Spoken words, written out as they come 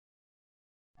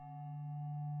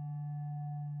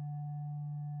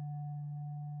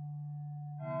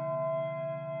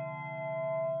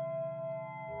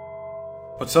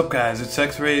What's up guys, it's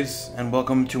Xrayz and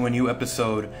welcome to a new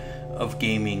episode of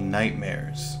Gaming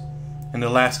Nightmares. In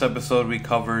the last episode we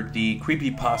covered the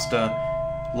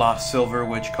Creepypasta Lost Silver,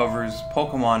 which covers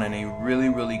Pokemon in a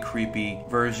really creepy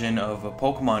version of a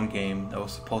Pokemon game that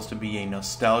was supposed to be a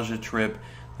nostalgia trip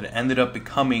that ended up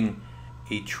becoming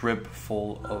a trip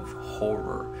full of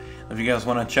horror. If you guys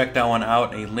want to check that one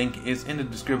out, a link is in the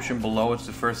description below. It's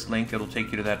the first link, it'll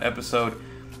take you to that episode.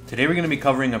 Today we're going to be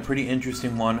covering a pretty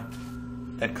interesting one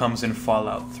that comes in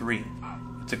Fallout 3.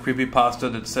 It's a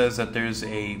creepypasta that says that there's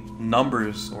a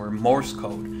numbers or Morse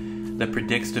code that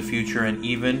predicts the future and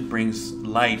even brings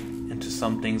light into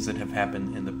some things that have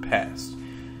happened in the past.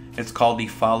 It's called the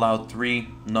Fallout 3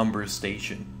 Number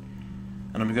Station.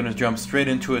 And I'm going to jump straight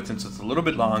into it since it's a little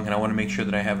bit long and I want to make sure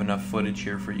that I have enough footage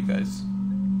here for you guys.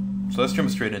 So let's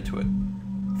jump straight into it.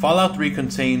 Fallout 3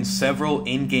 contains several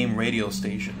in-game radio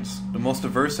stations. The most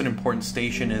diverse and important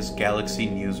station is Galaxy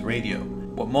News Radio.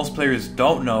 What most players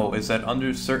don't know is that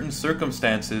under certain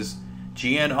circumstances,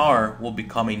 GNR will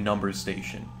become a number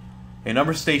station. A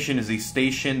number station is a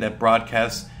station that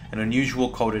broadcasts an unusual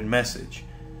coded message.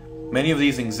 Many of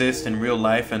these exist in real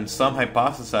life, and some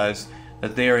hypothesize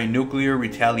that they are a nuclear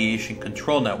retaliation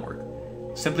control network.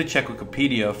 Simply check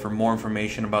Wikipedia for more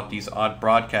information about these odd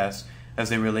broadcasts as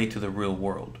they relate to the real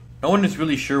world. No one is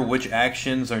really sure which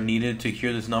actions are needed to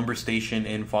hear this number station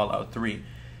in Fallout 3.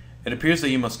 It appears that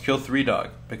you must kill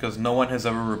 3Dog, because no one has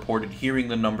ever reported hearing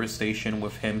the number station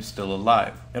with him still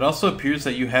alive. It also appears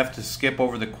that you have to skip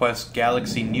over the quest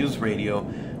Galaxy News Radio,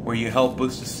 where you help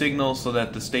boost the signal so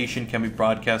that the station can be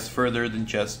broadcast further than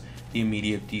just the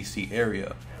immediate DC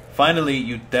area. Finally,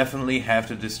 you definitely have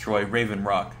to destroy Raven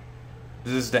Rock.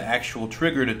 This is the actual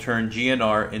trigger to turn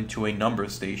GNR into a number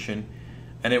station,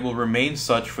 and it will remain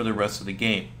such for the rest of the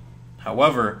game.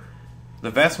 However, the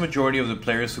vast majority of the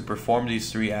players who perform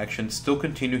these three actions still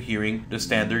continue hearing the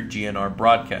standard GNR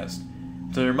broadcast,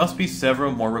 so there must be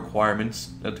several more requirements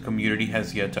that the community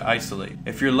has yet to isolate.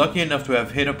 If you're lucky enough to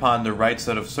have hit upon the right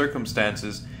set of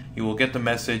circumstances, you will get the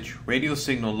message, radio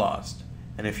signal lost,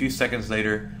 and a few seconds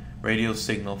later, radio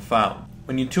signal found.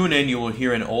 When you tune in, you will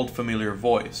hear an old familiar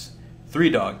voice,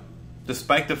 3Dog,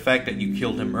 despite the fact that you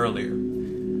killed him earlier.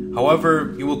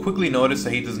 However, you will quickly notice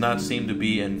that he does not seem to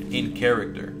be an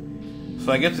in-character.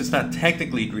 So I guess it's not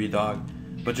technically 3Dog,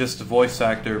 but just the voice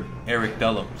actor Eric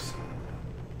Dellums.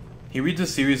 He reads a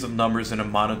series of numbers in a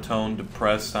monotone,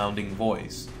 depressed-sounding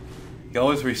voice. He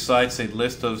always recites a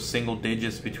list of single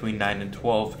digits between 9 and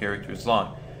 12 characters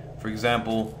long. For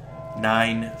example,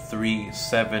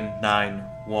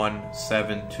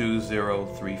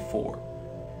 93791720034.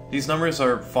 These numbers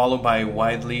are followed by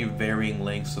widely varying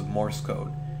lengths of Morse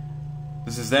code.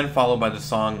 This is then followed by the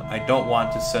song I Don't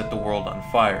Want to Set the World on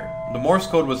Fire. The Morse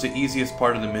code was the easiest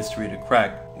part of the mystery to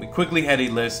crack. We quickly had a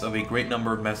list of a great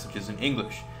number of messages in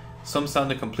English. Some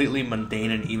sounded completely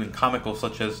mundane and even comical,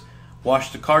 such as,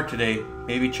 wash the car today,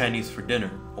 maybe Chinese for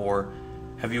dinner, or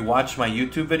have you watched my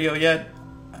YouTube video yet?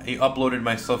 I uploaded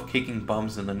myself kicking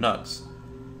bums in the nuts.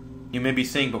 You may be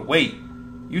saying, but wait,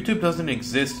 YouTube doesn't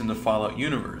exist in the Fallout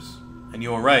universe. And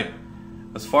you are right.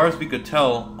 As far as we could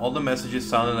tell, all the messages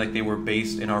sounded like they were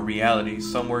based in our reality,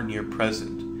 somewhere near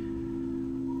present.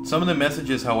 Some of the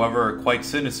messages, however, are quite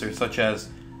sinister, such as,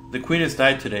 the Queen has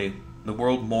died today, the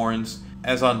world mourns,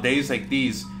 as on days like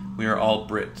these, we are all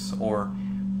Brits, or,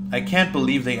 I can't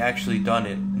believe they actually done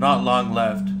it, not long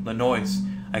left, the noise,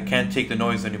 I can't take the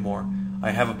noise anymore,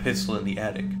 I have a pistol in the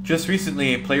attic. Just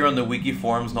recently, a player on the wiki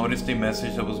forums noticed a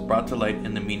message that was brought to light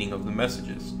in the meaning of the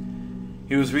messages.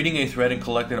 He was reading a thread and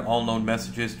collected all known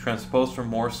messages transposed from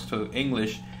Morse to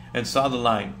English and saw the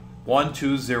line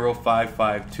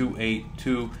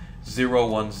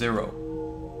 12055282010.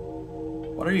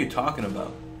 What are you talking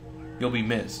about? You'll be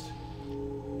missed.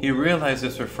 He realized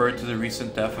this referred to the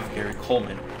recent death of Gary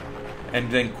Coleman, and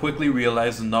then quickly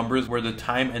realized the numbers were the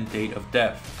time and date of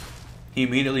death. He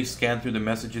immediately scanned through the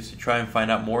messages to try and find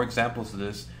out more examples of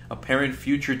this apparent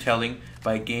future telling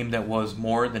by a game that was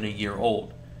more than a year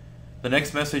old. The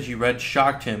next message he read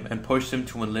shocked him and pushed him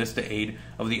to enlist the aid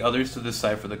of the others to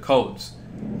decipher the codes.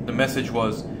 The message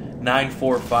was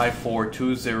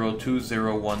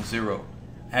 9454202010.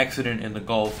 Accident in the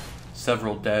Gulf,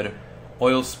 several dead,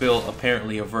 oil spill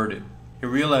apparently averted. He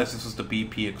realized this was the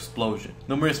BP explosion.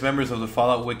 Numerous members of the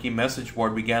Fallout Wiki message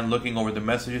board began looking over the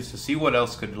messages to see what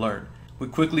else could learn. We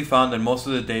quickly found that most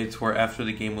of the dates were after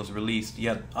the game was released,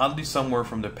 yet oddly some were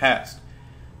from the past.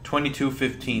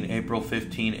 22/15, April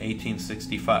 15,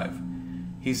 1865.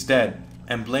 He's dead,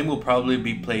 and blame will probably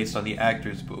be placed on the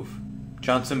actor's booth.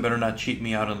 Johnson better not cheat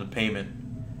me out on the payment.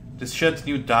 This sheds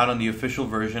new doubt on the official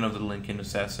version of the Lincoln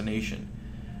assassination.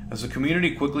 As the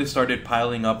community quickly started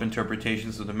piling up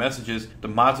interpretations of the messages, the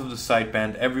mods of the site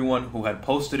banned everyone who had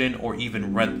posted in or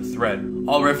even read the thread.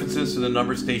 All references to the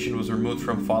number station was removed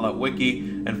from Fallout Wiki,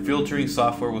 and filtering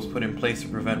software was put in place to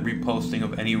prevent reposting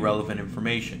of any relevant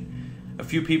information. A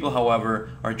few people,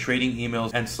 however, are trading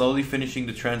emails and slowly finishing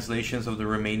the translations of the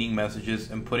remaining messages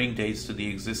and putting dates to the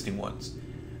existing ones.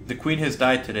 The Queen has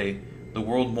died today. The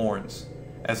world mourns,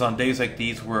 as on days like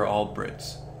these we're all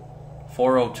Brits.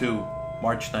 402,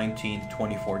 March 19,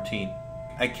 2014.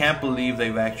 I can't believe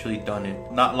they've actually done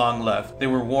it. Not long left. They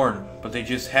were warned, but they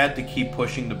just had to keep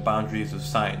pushing the boundaries of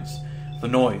science. The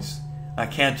noise. I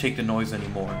can't take the noise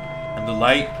anymore. And the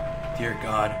light? Dear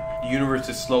God, the universe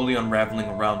is slowly unraveling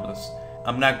around us.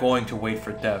 I'm not going to wait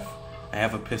for death. I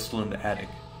have a pistol in the attic.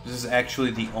 This is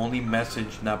actually the only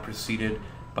message not preceded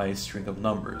by a string of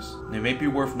numbers. And it may be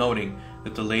worth noting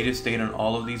that the latest date on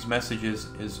all of these messages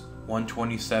is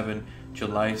 127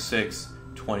 July 6,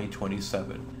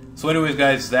 2027. So anyways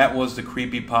guys, that was the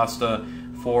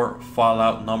creepypasta for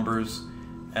Fallout numbers.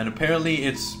 And apparently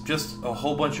it's just a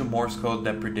whole bunch of Morse code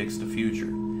that predicts the future.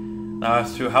 Now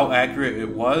as to how accurate it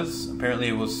was, apparently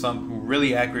it was some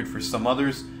really accurate for some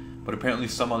others, but apparently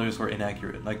some others were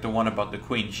inaccurate, like the one about the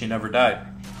Queen. She never died.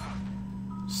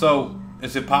 So,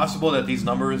 is it possible that these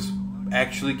numbers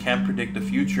actually can predict the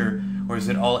future, or is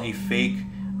it all a fake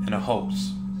and a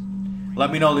hoax?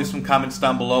 Let me know, leave some comments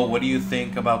down below. What do you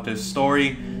think about this story?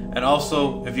 And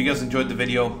also, if you guys enjoyed the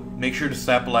video, make sure to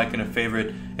slap a like and a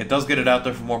favorite. It does get it out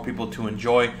there for more people to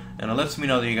enjoy, and it lets me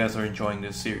know that you guys are enjoying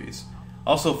this series.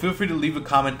 Also, feel free to leave a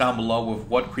comment down below with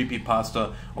what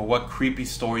creepypasta or what creepy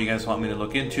story you guys want me to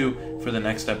look into for the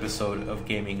next episode of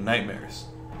Gaming Nightmares.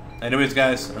 Anyways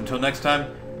guys, until next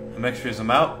time, I'm Xrayz,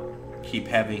 I'm out. Keep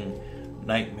having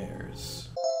nightmares.